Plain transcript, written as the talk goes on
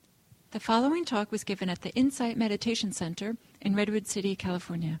The following talk was given at the Insight Meditation Center in Redwood City,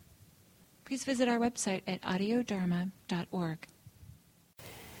 California. Please visit our website at audiodharma.org.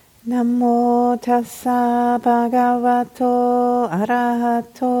 Namo tassa bhagavato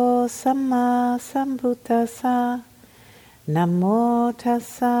arahato samma sambuddhassa. Namo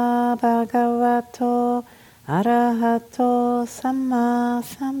tassa bhagavato arahato samma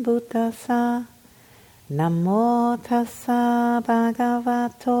sambuddhassa. Namo tassa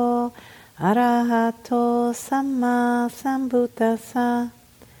bhagavato arahato samma sambuddhassa.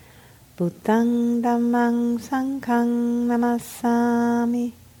 Buddhang dhammang sanghang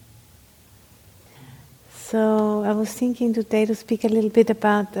namassami. So I was thinking today to speak a little bit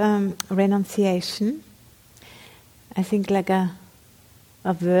about renunciation. I think like a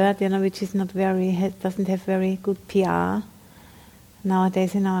word, which is not doesn't have very good PR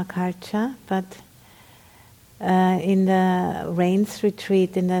nowadays in our culture, but in the rains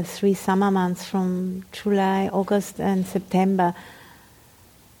retreat, in the 3 summer months from July, August and September,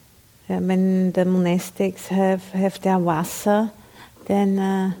 when the monastics have their vasa,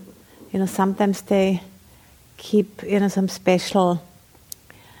 then sometimes they keep some special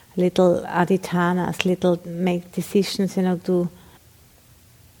little adhitanas, make decisions to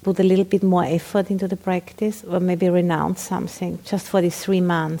put a little bit more effort into the practice, or maybe renounce something just for these 3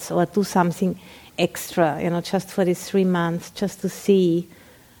 months, or do something extra, just for these 3 months, just to see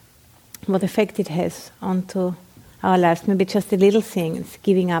what effect it has onto our lives. Maybe just a little thing, it's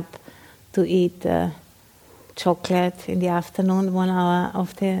giving up to eat chocolate in the afternoon, 1 hour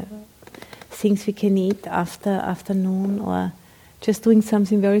of the things we can eat after afternoon, or just doing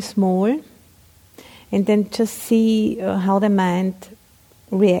something very small, and then just see how the mind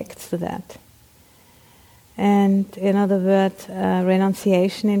reacts to that. And the word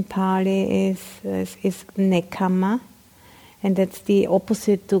renunciation in Pali is nekkhamma, and that's the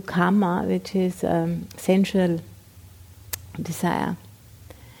opposite to kamma, which is sensual desire.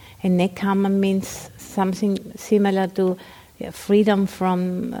 And nekkhamma means something similar to freedom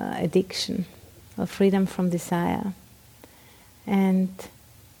from addiction, or freedom from desire. And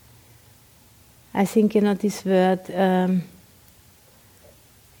I think this word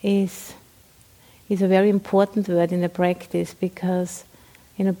is a very important word in the practice, because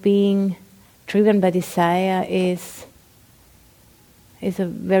being driven by desire is a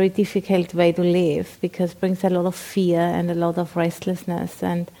very difficult way to live, because it brings a lot of fear and a lot of restlessness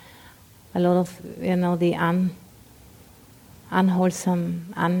and a lot of the unwholesome,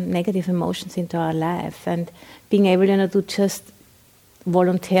 negative emotions into our life. And being able to just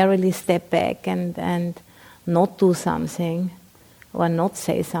voluntarily step back and not do something or not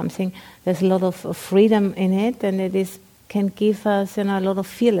say something, there's a lot of freedom in it, and can give us a lot of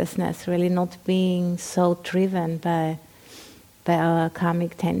fearlessness, really, not being so driven by our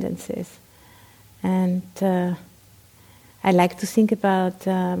karmic tendencies. And I like to think about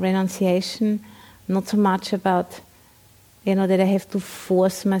renunciation, not so much about that I have to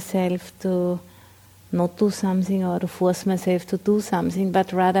force myself to not do something, or to force myself to do something,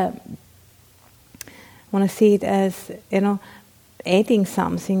 but rather I want to see it as adding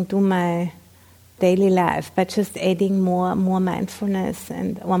something to my daily life by just adding more mindfulness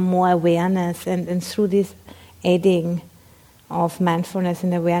or more awareness, and through this adding of mindfulness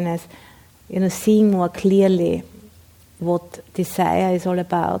and awareness, seeing more clearly what desire is all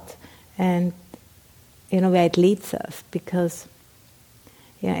about, and where it leads us. Because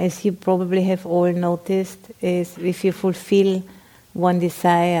as you probably have all noticed, is if you fulfill one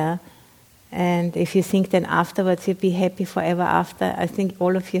desire, and if you think then afterwards you'll be happy forever after, I think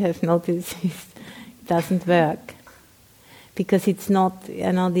all of you have noticed it doesn't work. Because it's not,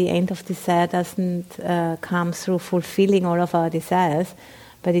 the end of desire doesn't come through fulfilling all of our desires,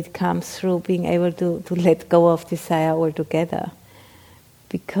 but it comes through being able to let go of desire altogether.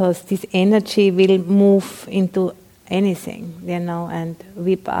 Because this energy will move into anything, and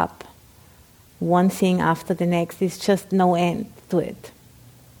whip up one thing after the next. There's just no end to it.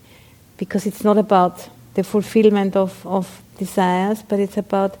 Because it's not about the fulfillment of desires, but it's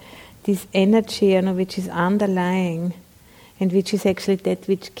about this energy, which is underlying, and which is actually that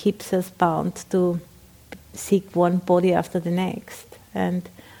which keeps us bound to seek one body after the next, and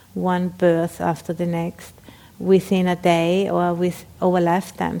one birth after the next, within a day or over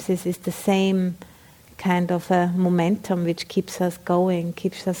lifetimes. This is the same kind of a momentum which keeps us going,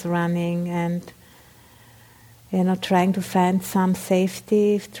 keeps us running, and trying to find some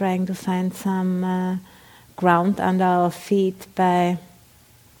safety, trying to find some ground under our feet by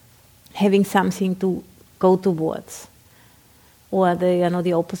having something to go towards. Or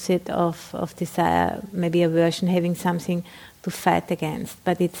the opposite of desire, maybe aversion, having something fight against,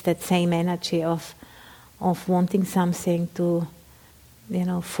 but it's that same energy of wanting something to,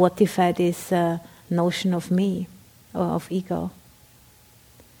 fortify this notion of me or of ego,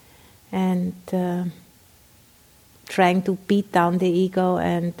 and trying to beat down the ego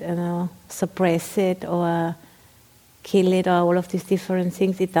and suppress it or kill it or all of these different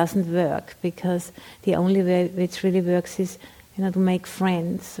things. It doesn't work, because the only way which really works is to make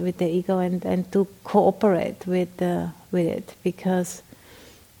friends with the ego and to cooperate with it, because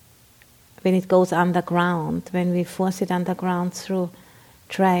when it goes underground, when we force it underground through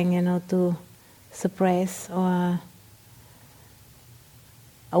trying to suppress or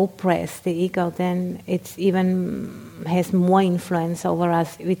oppress the ego, then it's even has more influence over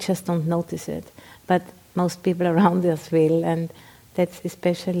us. We just don't notice it, but most people around us will, and that's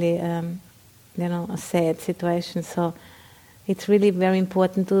especially a sad situation. So it's really very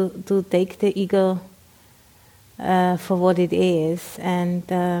important to take the ego for what it is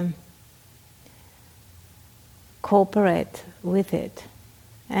and cooperate with it,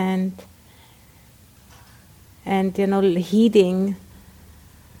 and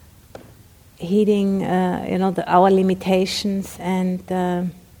heeding our limitations,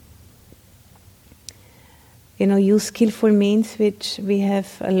 and use skillful means, which we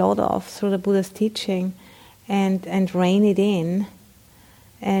have a lot of through the Buddha's teaching, and rein it in,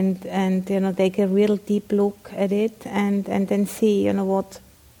 and take a real deep look at it, and then see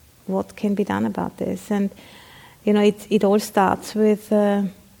what can be done about this. And it all starts with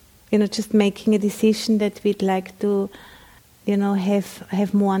just making a decision that we'd like to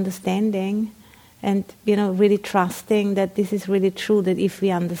have more understanding, and really trusting that this is really true, that if we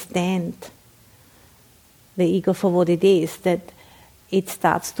understand the ego for what it is, that it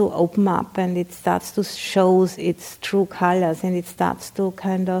starts to open up and it starts to show its true colors, and it starts to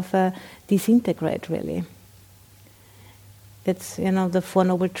kind of disintegrate, really. That's, the Four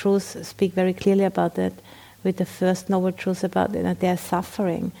Noble Truths speak very clearly about that, with the first Noble Truth about there's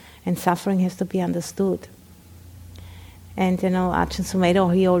suffering, and suffering has to be understood. And Ajahn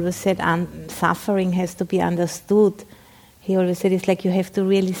Sumedho, he always said suffering has to be understood. He always said it's like you have to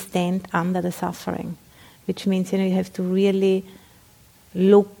really stand under the suffering, which means you have to really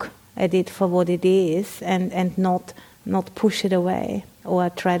look at it for what it is, and not push it away or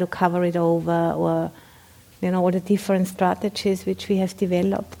try to cover it over, or all the different strategies which we have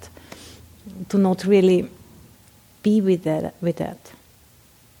developed to not really be with that.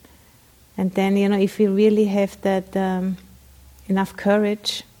 And then if we really have that enough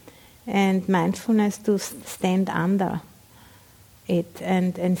courage and mindfulness to stand under it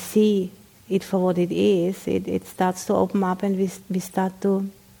and see it for what it is, it starts to open up, and we start to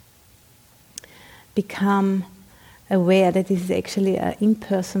become aware that this is actually an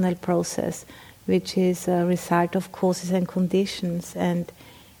impersonal process, which is a result of causes and conditions. And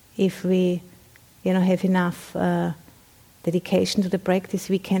if we have enough dedication to the practice,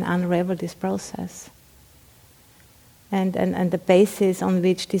 we can unravel this process. And the basis on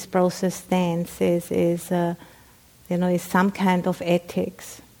which this process stands is some kind of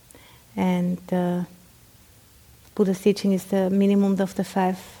ethics. And Buddha's teaching is the minimum of the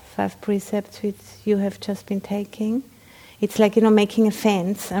five precepts which you have just been taking. It's like making a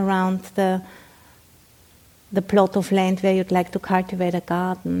fence around the plot of land where you'd like to cultivate a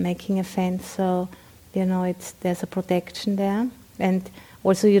garden. Making a fence so there's a protection there, and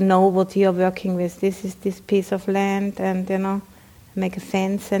also what you're working with. This is this piece of land, and make a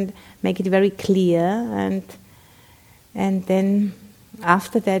fence and make it very clear, and then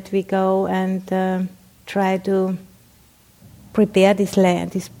after that we go and try to prepare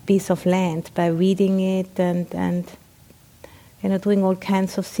this piece of land by weeding it and doing all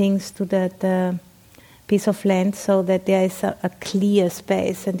kinds of things to that piece of land, so that there is a clear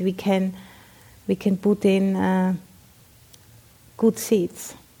space, and we can put in good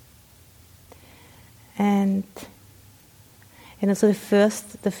seeds. And so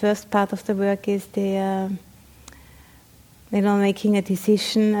the first part of the work is the making a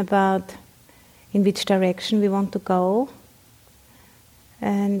decision about in which direction we want to go,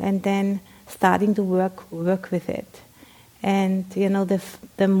 and then starting to work with it. And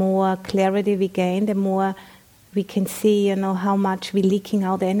the more clarity we gain, the more we can see how much we're leaking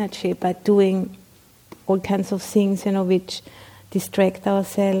out energy by doing all kinds of things which distract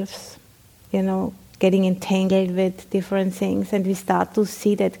ourselves, getting entangled with different things, and we start to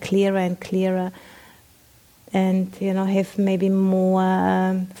see that clearer and clearer, and have maybe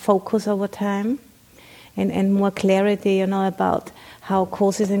more focus over time, and more clarity about how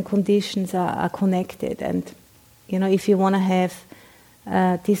causes and conditions are connected. And if you want to have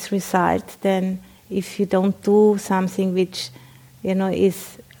this result, then if you don't do something which,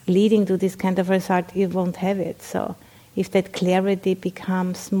 is leading to this kind of result, you won't have it. So if that clarity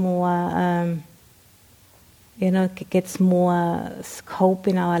becomes more, gets more scope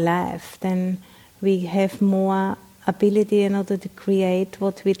in our life, then we have more ability, to create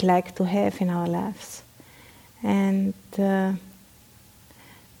what we'd like to have in our lives. And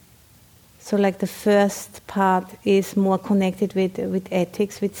so like the first part is more connected with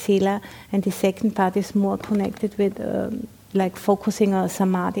ethics, with sila, and the second part is more connected with like focusing on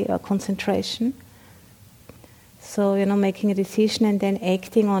samadhi or concentration. So, making a decision and then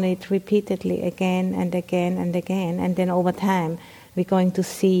acting on it repeatedly again and again and again. And then over time, we're going to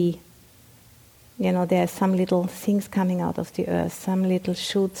see, there are some little things coming out of the earth, some little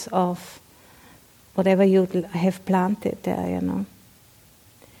shoots of whatever you have planted there,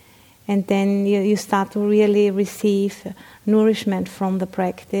 And then you start to really receive nourishment from the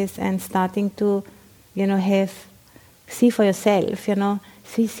practice and starting to, see for yourself,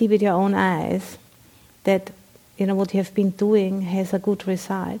 see with your own eyes that, what you have been doing has a good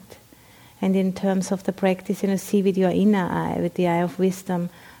result. And in terms of the practice, see with your inner eye, with the eye of wisdom,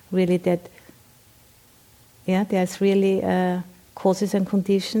 really that, there's really causes and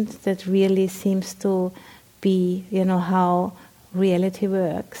conditions that really seems to be, how reality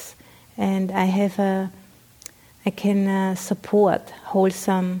works. And I can support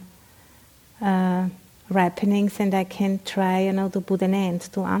wholesome ripenings, and I can try, to put an end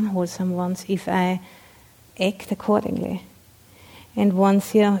to unwholesome ones if I act accordingly. And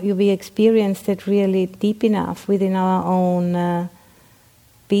once we experience that really deep enough within our own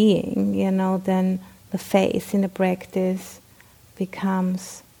being, then the faith in the practice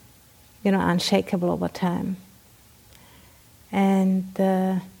becomes, unshakable over time. And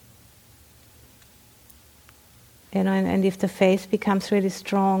and if the faith becomes really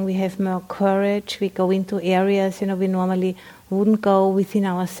strong, we have more courage, we go into areas, we normally wouldn't go within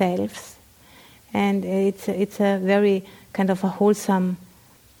ourselves. And it's a very kind of a wholesome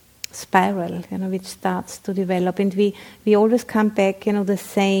spiral, which starts to develop. And we always come back, the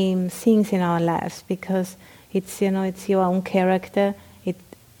same things in our lives, because it's, it's your own character,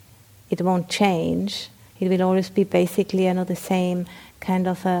 it won't change. It will always be basically, the same kind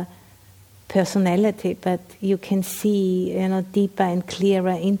of a personality, but you can see, deeper and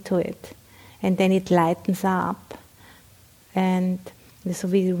clearer into it, and then it lightens up, and so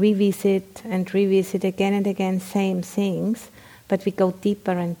we revisit again and again same things, but we go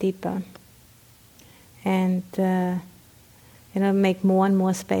deeper and deeper, and make more and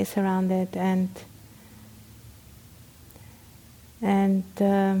more space around it, and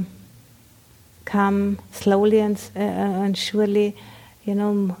come slowly and surely.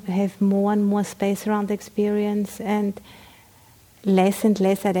 Have more and more space around the experience, and less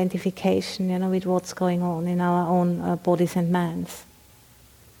identification, with what's going on in our own bodies and minds.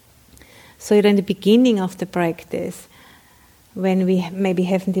 So in the beginning of the practice, when we maybe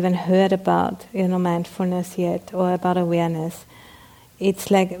haven't even heard about, mindfulness yet, or about awareness,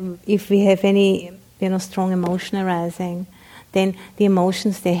 it's like if we have any, strong emotion arising, then the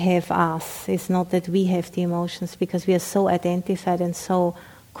emotions, they have us. It's not that we have the emotions, because we are so identified and so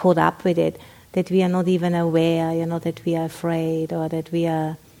caught up with it that we are not even aware, that we are afraid or that we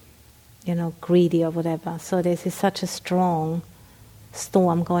are, greedy or whatever. So there's such a strong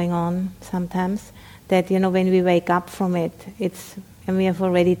storm going on sometimes that, when we wake up from it, and we have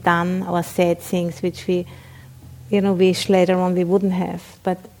already done or said things which we, wish later on we wouldn't have.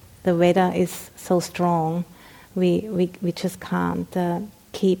 But the weather is so strong. We just can't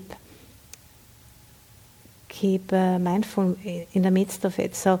keep mindful in the midst of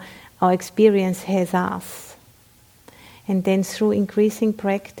it. So our experience has us. And then through increasing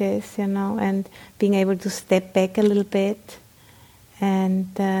practice, and being able to step back a little bit,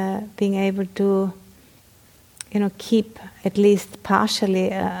 and being able to, keep at least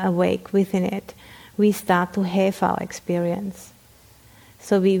partially awake within it, we start to have our experience.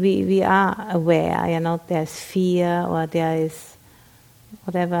 So we are aware, there's fear or there is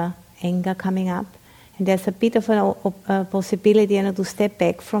whatever, anger coming up. And there's a bit of a possibility, to step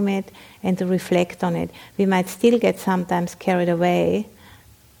back from it and to reflect on it. We might still get sometimes carried away,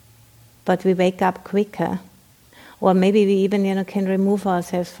 but we wake up quicker. Or maybe we even, can remove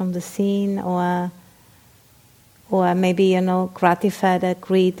ourselves from the scene, or maybe, gratify the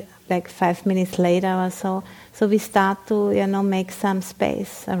greed like 5 minutes later or so. So we start to, make some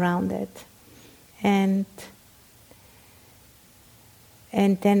space around it. And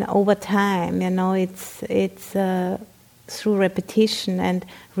then over time, it's through repetition and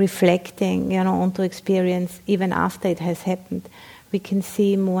reflecting, onto experience even after it has happened, we can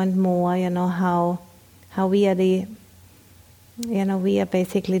see more and more, how we are we are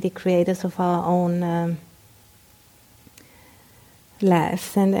basically the creators of our own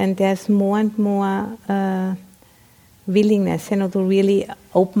lives, and there's more and more willingness, to really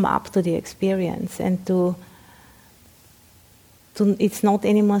open up to the experience, and to it's not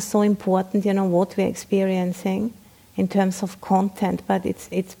anymore so important, what we're experiencing in terms of content, but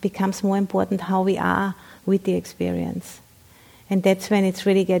it becomes more important how we are with the experience. And that's when it's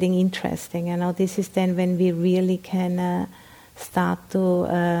really getting interesting. This is then when we really can start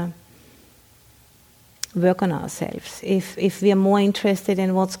to work on ourselves. If we are more interested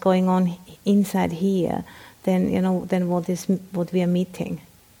in what's going on inside here, then what we are meeting.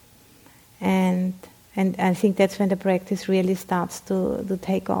 And I think that's when the practice really starts to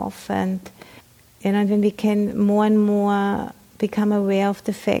take off, and when we can more and more become aware of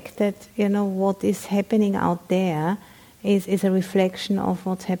the fact that what is happening out there is a reflection of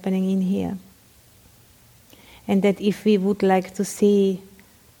what's happening in here. And that if we would like to see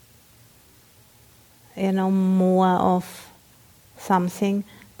more of something,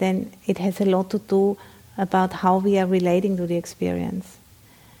 then it has a lot to do about how we are relating to the experience.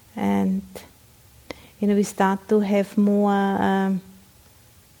 And we start to have more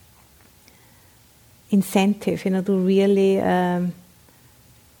incentive, to really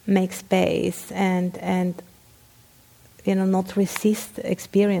make space and not resist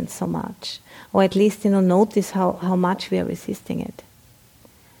experience so much, or at least notice how much we are resisting it,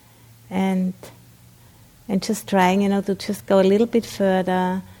 and just trying to just go a little bit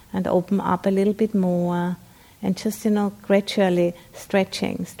further and open up a little bit more, and just gradually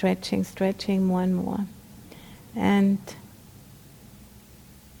stretching more and more, and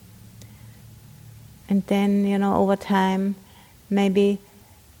then over time maybe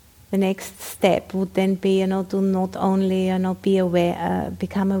the next step would then be to not only be aware,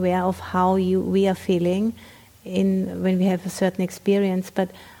 become aware of how we are feeling when we have a certain experience, but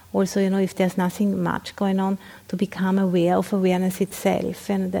also if there's nothing much going on, to become aware of awareness itself,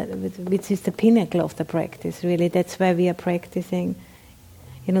 and which is the pinnacle of the practice. Really, that's why we are practicing,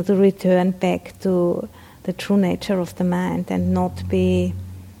 to return back to the true nature of the mind, and not being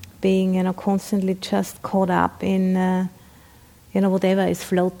constantly just caught up in whatever is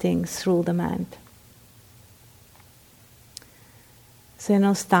floating through the mind.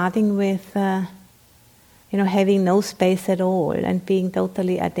 So starting with having no space at all, and being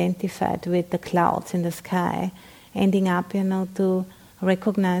totally identified with the clouds in the sky, ending up to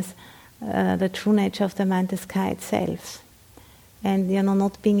recognize the true nature of the mind, the sky itself, and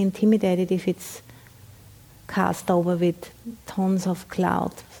not being intimidated if it's cast over with tons of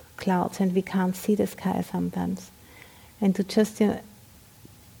clouds, and we can't see the sky sometimes. And to just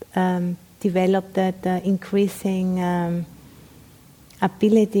develop that increasing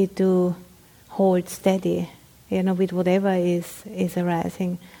ability to hold steady, with whatever is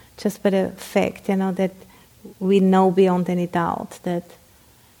arising, just by the fact, that we know beyond any doubt that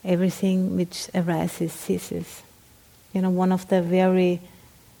everything which arises ceases. One of the very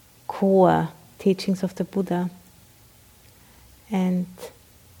core teachings of the Buddha. And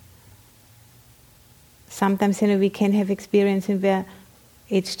sometimes, we can have experiences where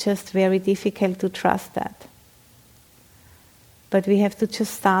it's just very difficult to trust that. But we have to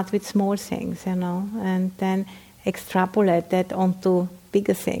just start with small things, and then extrapolate that onto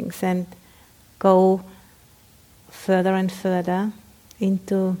bigger things, and go further and further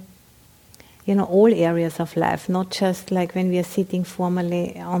into, all areas of life, not just like when we are sitting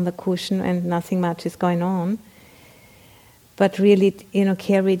formally on the cushion and nothing much is going on, but really,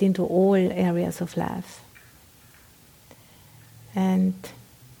 carry it into all areas of life. And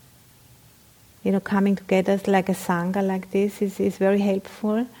coming together like a sangha like this is very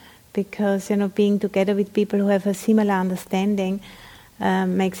helpful, because being together with people who have a similar understanding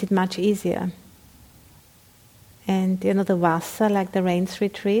makes it much easier. And the Vassa, like the rains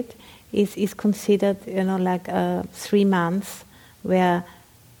retreat, is considered like 3 months where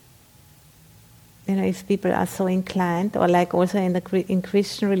if people are so inclined, or like also in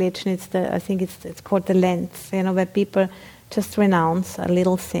Christian religion, I think it's called the Lent, where people just renounce a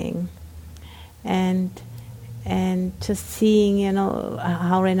little thing, and just seeing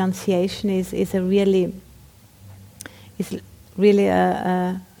how renunciation is really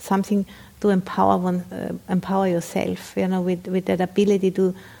something to empower yourself, with that ability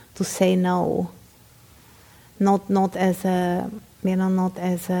to say no, not as a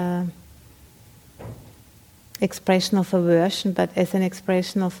expression of aversion, but as an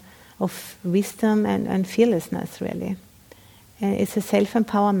expression of wisdom and fearlessness, really. And it's a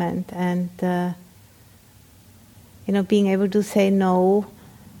self-empowerment, and being able to say no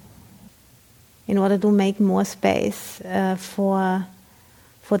in order to make more space for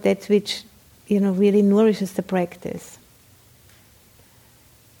that which, really nourishes the practice.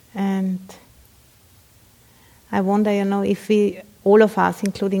 And I wonder, if we, all of us,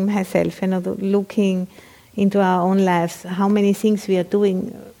 including myself, looking into our own lives, how many things we are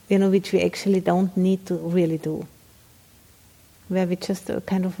doing, which we actually don't need to really do. Where we just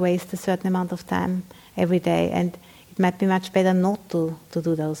kind of waste a certain amount of time every day, and it might be much better not to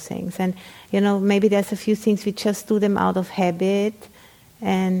do those things. And maybe there's a few things we just do them out of habit,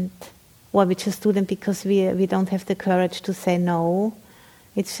 or we just do them because we don't have the courage to say no.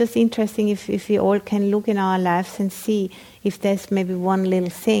 It's just interesting if we all can look in our lives and see if there's maybe one little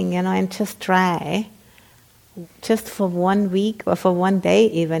thing, and just try, just for 1 week or for 1 day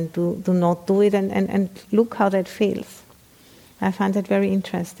even, to not do it, and look how that feels. I find that very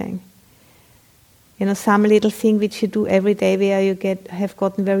interesting. Some little thing which you do every day where you have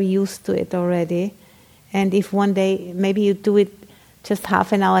gotten very used to it already. And if one day, maybe you do it just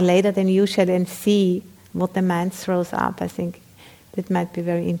half an hour later than usual and see what the mind throws up, I think that might be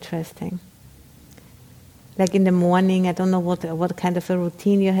very interesting. Like in the morning, I don't know what kind of a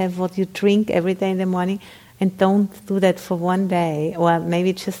routine you have, what you drink every day in the morning, and don't do that for 1 day, or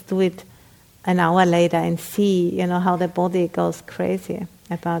maybe just do it an hour later and see, how the body goes crazy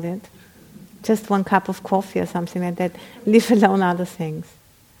about it. Just 1 cup of coffee or something like that, leave alone other things.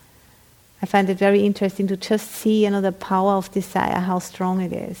 I find it very interesting to just see, the power of desire, how strong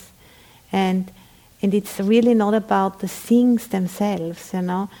it is. And it's really not about the things themselves,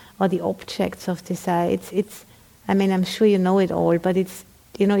 or the objects of desire. I'm sure you know it all, but it's,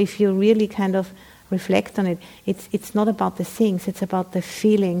 if you really kind of reflect on it, it's not about the things, it's about the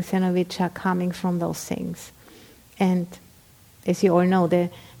feelings, which are coming from those things. And as you all know,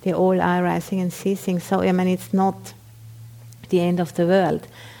 they all are rising and ceasing. So it's not the end of the world,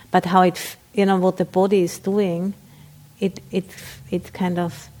 but how what the body is doing, it kind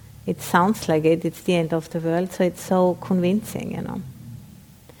of, it sounds like it's the end of the world. So it's so convincing,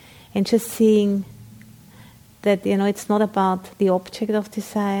 and just seeing that it's not about the object of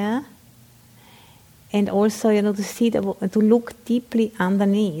desire. And also, to see, to look deeply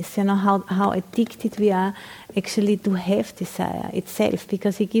underneath, how addicted we are actually to have desire itself,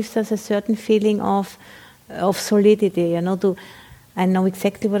 because it gives us a certain feeling of solidity, I know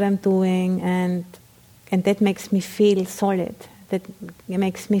exactly what I'm doing, and that makes me feel solid. That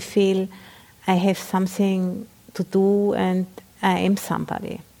makes me feel I have something to do and I am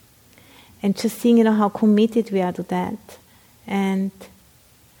somebody. And just seeing, how committed we are to that. And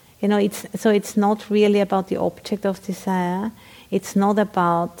it's not really about the object of desire. It's not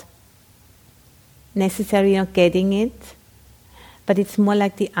about necessarily getting it, but it's more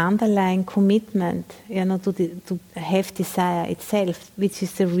like the underlying commitment, to have desire itself, which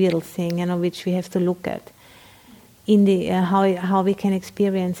is the real thing, which we have to look at in the how we can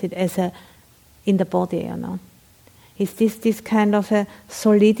experience it in the body, Is this kind of a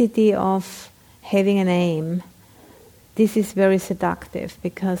solidity of having an aim? This is very seductive,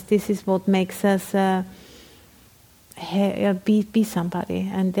 because this is what makes us be somebody,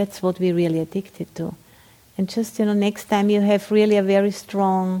 and that's what we're really addicted to. And just, next time you have really a very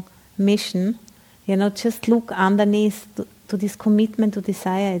strong mission, just look underneath to this commitment to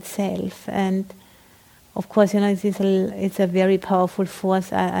desire itself. And of course, it's a very powerful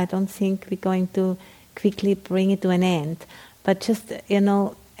force. I don't think we're going to quickly bring it to an end, but just,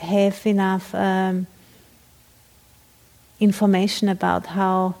 have enough information about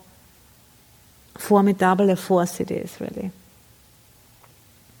how formidable a force it is, really.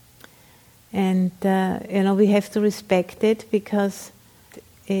 And we have to respect it, because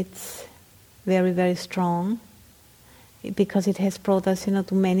it's very, very strong, because it has brought us,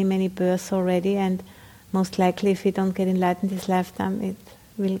 to many, many births already, and most likely if we don't get enlightened this lifetime, it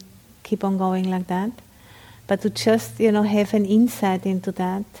will keep on going like that. But to just, have an insight into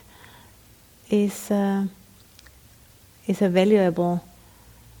that is a valuable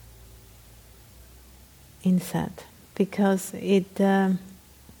insight, because it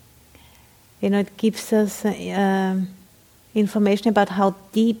it gives us information about how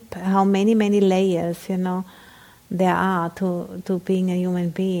deep, how many layers there are to being a human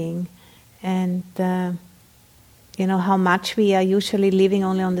being, and how much we are usually living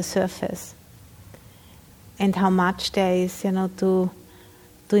only on the surface, and how much there is to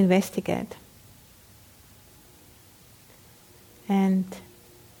investigate. And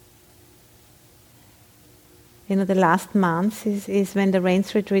the last month is when the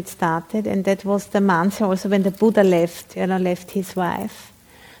rains retreat started, and that was the month also when the Buddha left his wife.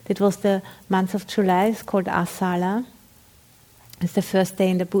 It was the month of July. It's called Asala. It's the first day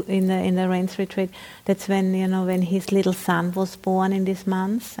in the rains retreat. That's when when his little son was born in this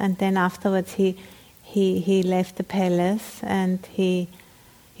month, and then afterwards he left the palace and he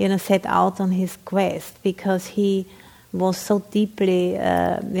set out on his quest because he was so deeply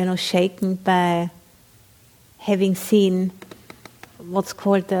shaken by having seen what's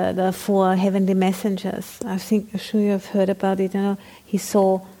called the four heavenly messengers. I'm sure you have heard about it. He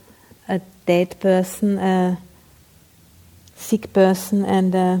saw a dead person, a sick person,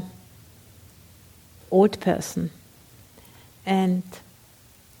 and a old person, and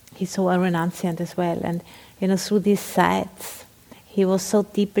he saw a renunciant as well. And through these sights, he was so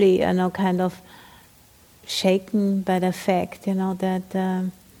deeply kind of shaken by the fact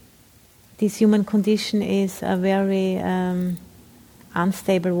that this human condition is a very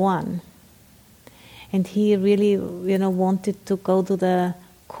unstable one, and he really wanted to go to the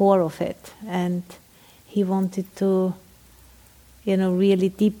core of it, and he wanted to really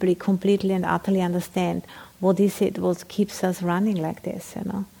deeply, completely and utterly understand what is it, what keeps us running like this,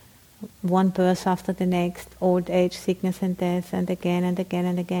 one birth after the next, old age, sickness and death, and again and again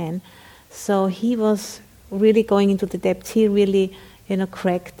and again. So he was really going into the depths. He really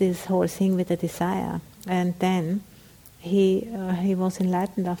cracked this whole thing with a desire, and then he was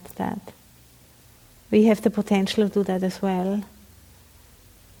enlightened after that. We have the potential to do that as well,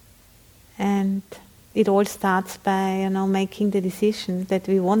 and it all starts by making the decision that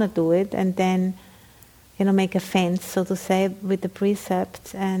we want to do it, and then make a fence, so to say, with the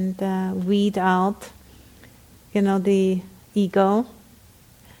precepts, and weed out the ego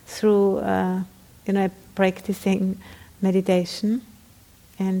through practicing meditation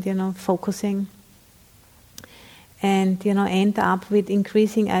and focusing, and end up with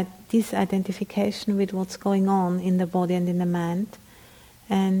increasing disidentification with what's going on in the body and in the mind,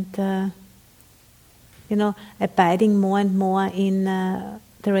 and abiding more and more in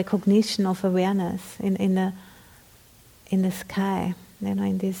the recognition of awareness in the sky,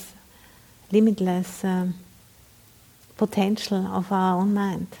 in this limitless potential of our own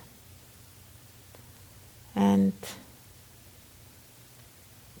mind. And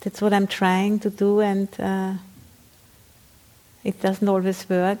that's what I'm trying to do, and it doesn't always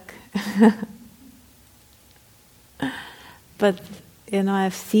work. But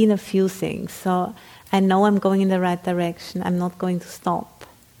I've seen a few things, so I know I'm going in the right direction. I'm not going to stop.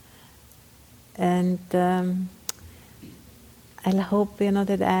 And I hope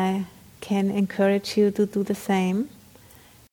that I can encourage you to do the same.